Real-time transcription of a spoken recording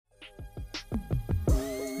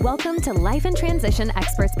Welcome to Life and Transition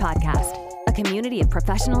Experts Podcast, a community of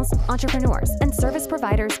professionals, entrepreneurs, and service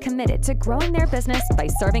providers committed to growing their business by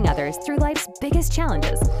serving others through life's biggest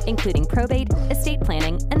challenges, including probate, estate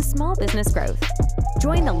planning, and small business growth.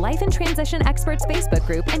 Join the Life and Transition Experts Facebook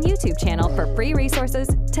group and YouTube channel for free resources,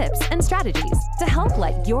 tips, and strategies to help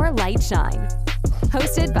let your light shine.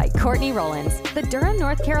 Hosted by Courtney Rollins, the Durham,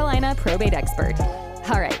 North Carolina probate expert.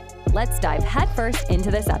 All right, let's dive headfirst into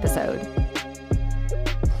this episode.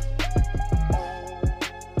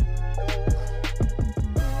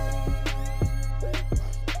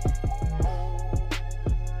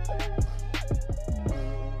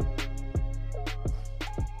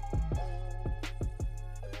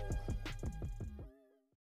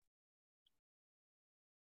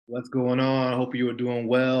 What's going on? I hope you are doing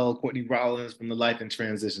well. Courtney Rollins from the Life and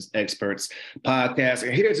Transitions Experts podcast.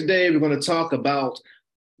 And here today, we're going to talk about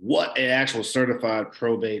what an actual certified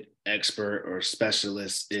probate expert or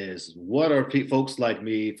specialist is. What are folks like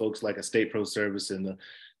me, folks like Estate Pro Service, and the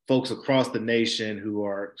folks across the nation who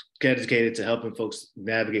are dedicated to helping folks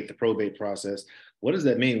navigate the probate process? What does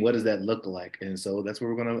that mean? What does that look like? And so that's what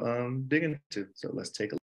we're going to dig into. So let's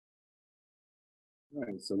take a look. All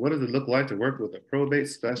right, so what does it look like to work with a probate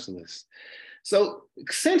specialist? So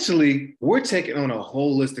essentially, we're taking on a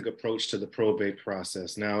holistic approach to the probate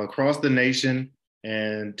process. Now, across the nation,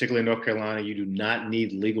 and particularly in North Carolina, you do not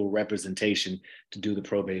need legal representation to do the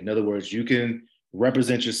probate. In other words, you can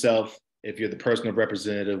represent yourself if you're the personal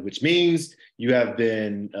representative, which means you have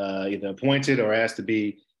been either appointed or asked to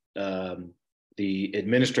be the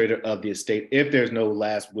administrator of the estate if there's no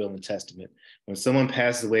last will and testament. When someone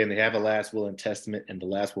passes away and they have a last will and testament, and the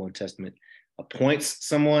last will and testament appoints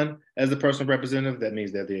someone as the personal representative, that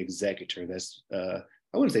means they're the executor. That's, I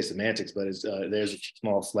wouldn't say semantics, but it's, there's a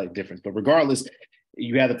small, slight difference. But regardless,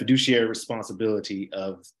 you have the fiduciary responsibility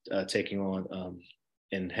of taking on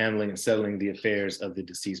and handling and settling the affairs of the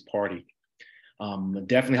deceased party.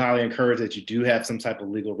 Definitely highly encourage that you do have some type of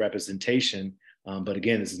legal representation. But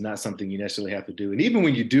again, this is not something you necessarily have to do. And even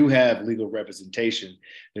when you do have legal representation,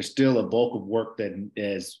 there's still a bulk of work that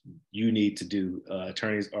as you need to do.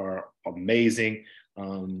 Attorneys are amazing.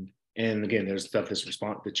 And again, there's stuff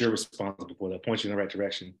that you're responsible for that points you in the right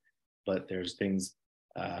direction. But there's things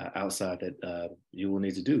outside that you will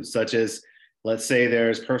need to do, such as, let's say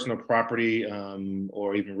there's personal property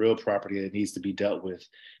or even real property that needs to be dealt with.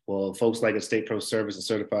 Well, folks like Estate Pro Service and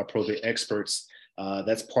certified probate experts,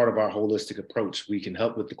 that's part of our holistic approach. We can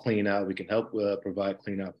help with the clean out. We can help provide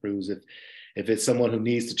clean out crews. If it's someone who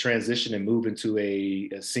needs to transition and move into a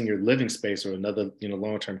senior living space or another,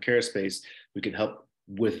 long-term care space, we can help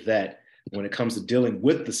with that. When it comes to dealing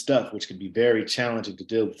with the stuff, which can be very challenging to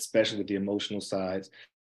deal with, especially with the emotional sides,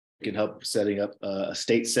 we can help setting up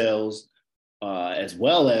estate sales, as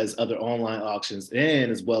well as other online auctions,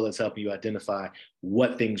 and as well as helping you identify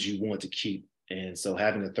what things you want to keep. And so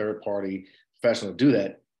having a third party professional do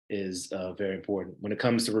that is very important. When it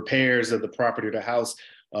comes to repairs of the property or the house,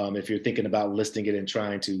 if you're thinking about listing it and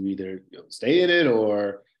trying to either stay in it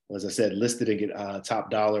or, as I said, list it and get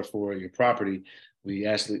top dollar for your property, we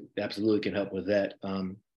actually absolutely can help with that,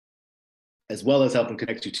 as well as helping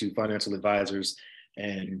connect you to financial advisors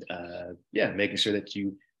and making sure that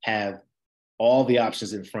you have all the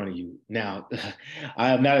options in front of you. Now,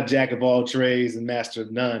 I am not a jack of all trades and master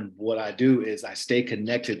of none. What I do is I stay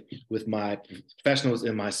connected with my professionals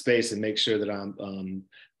in my space and make sure that I'm,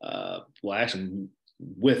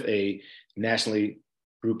 with a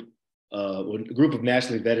group of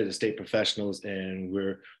nationally vetted estate professionals, and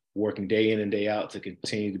we're working day in and day out to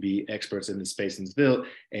continue to be experts in this space in this field.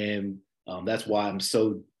 And that's why I'm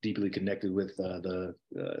so deeply connected with the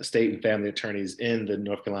estate and family attorneys in the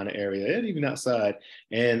North Carolina area and even outside,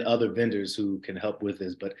 and other vendors who can help with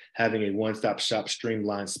this. But having a one-stop shop,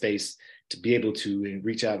 streamlined space to be able to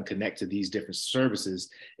reach out and connect to these different services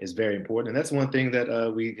is very important. And that's one thing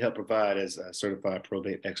that we help provide as certified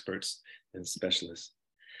probate experts and specialists.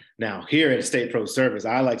 Now, here at Estate Pro Service,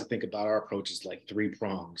 I like to think about our approaches like three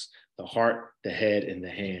prongs: the heart, the head, and the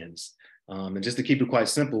hands. And just to keep it quite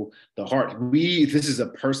simple, the heart, this is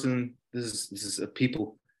a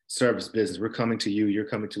people service business. We're coming to you, you're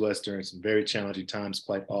coming to us during some very challenging times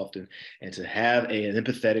quite often. And to have an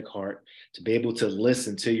empathetic heart, to be able to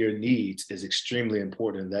listen to your needs is extremely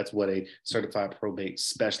important. And that's what a certified probate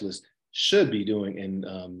specialist should be doing and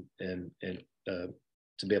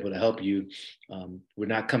to be able to help you. We're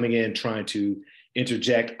not coming in trying to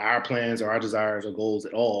interject our plans or our desires or goals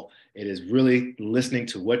at all. It is really listening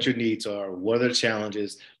to what your needs are, what are the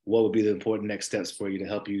challenges, what would be the important next steps for you to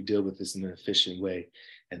help you deal with this in an efficient way.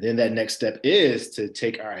 And then that next step is to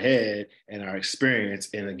take our head and our experience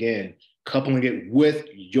and again, coupling it with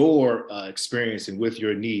your experience and with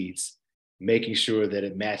your needs, making sure that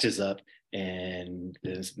it matches up, and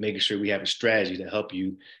making sure we have a strategy to help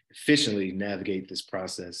you efficiently navigate this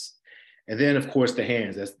process. And then, of course, the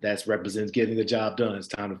hands. That's represents getting the job done. It's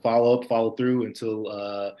time to follow through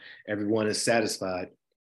until everyone is satisfied.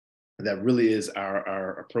 That really is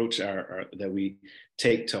our approach that we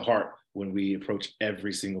take to heart when we approach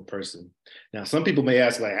every single person. Now, some people may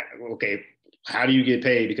ask, like, okay, how do you get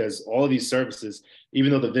paid? Because all of these services,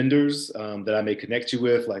 even though the vendors that I may connect you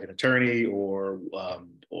with, like an attorney or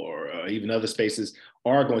even other spaces,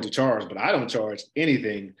 are going to charge, but I don't charge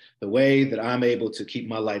anything. The way that I'm able to keep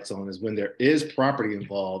my lights on is when there is property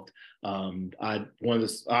involved. One of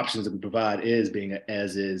the options that we provide is being an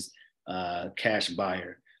as-is cash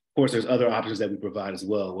buyer. Of course, there's other options that we provide as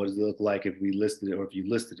well. What does it look like if we listed it, or if you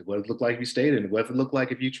listed it? What does it look like if you stayed in it? What does it look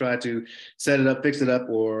like if you try to set it up, fix it up,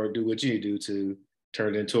 or do what you need to do to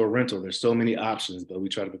turn it into a rental? There's so many options, but we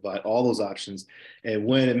try to provide all those options. And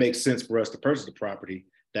when it makes sense for us to purchase the property,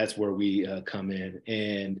 that's where we come in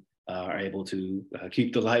and are able to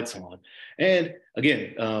keep the lights on. And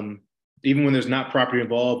again, even when there's not property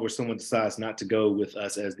involved, or someone decides not to go with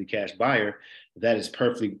us as the cash buyer, that is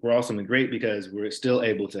perfectly awesome and great, because we're still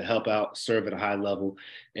able to help out, serve at a high level.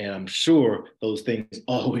 And I'm sure those things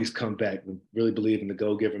always come back. We really believe in the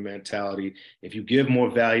go-giver mentality. If you give more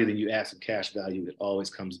value than you ask for cash value, it always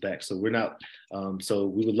comes back. So so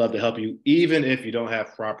we would love to help you, even if you don't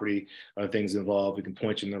have property or things involved. We can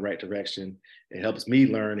point you in the right direction. It helps me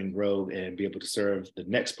learn and grow and be able to serve the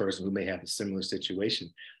next person who may have a similar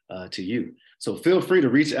situation to you. So feel free to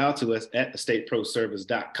reach out to us at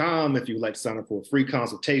estateproservice.com if you'd like to sign up for a free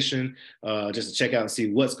consultation, just to check out and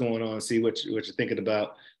see what's going on, see what you're thinking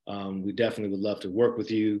about. We definitely would love to work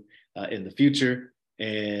with you in the future.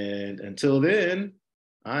 And until then,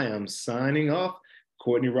 I am signing off.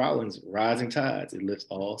 Courtney Rollins, Rising Tides, it lifts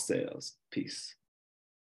all sails. Peace.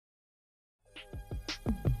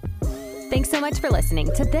 Thanks so much for listening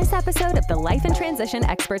to this episode of the Life and Transition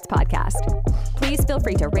Experts Podcast. Please feel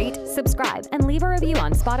free to rate, subscribe, and leave a review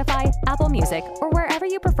on Spotify, Apple Music, or wherever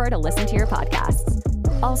you prefer to listen to your podcasts.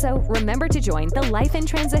 Also, remember to join the Life and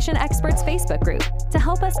Transition Experts Facebook group to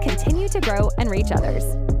help us continue to grow and reach others.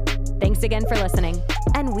 Thanks again for listening,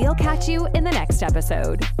 and we'll catch you in the next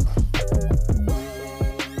episode.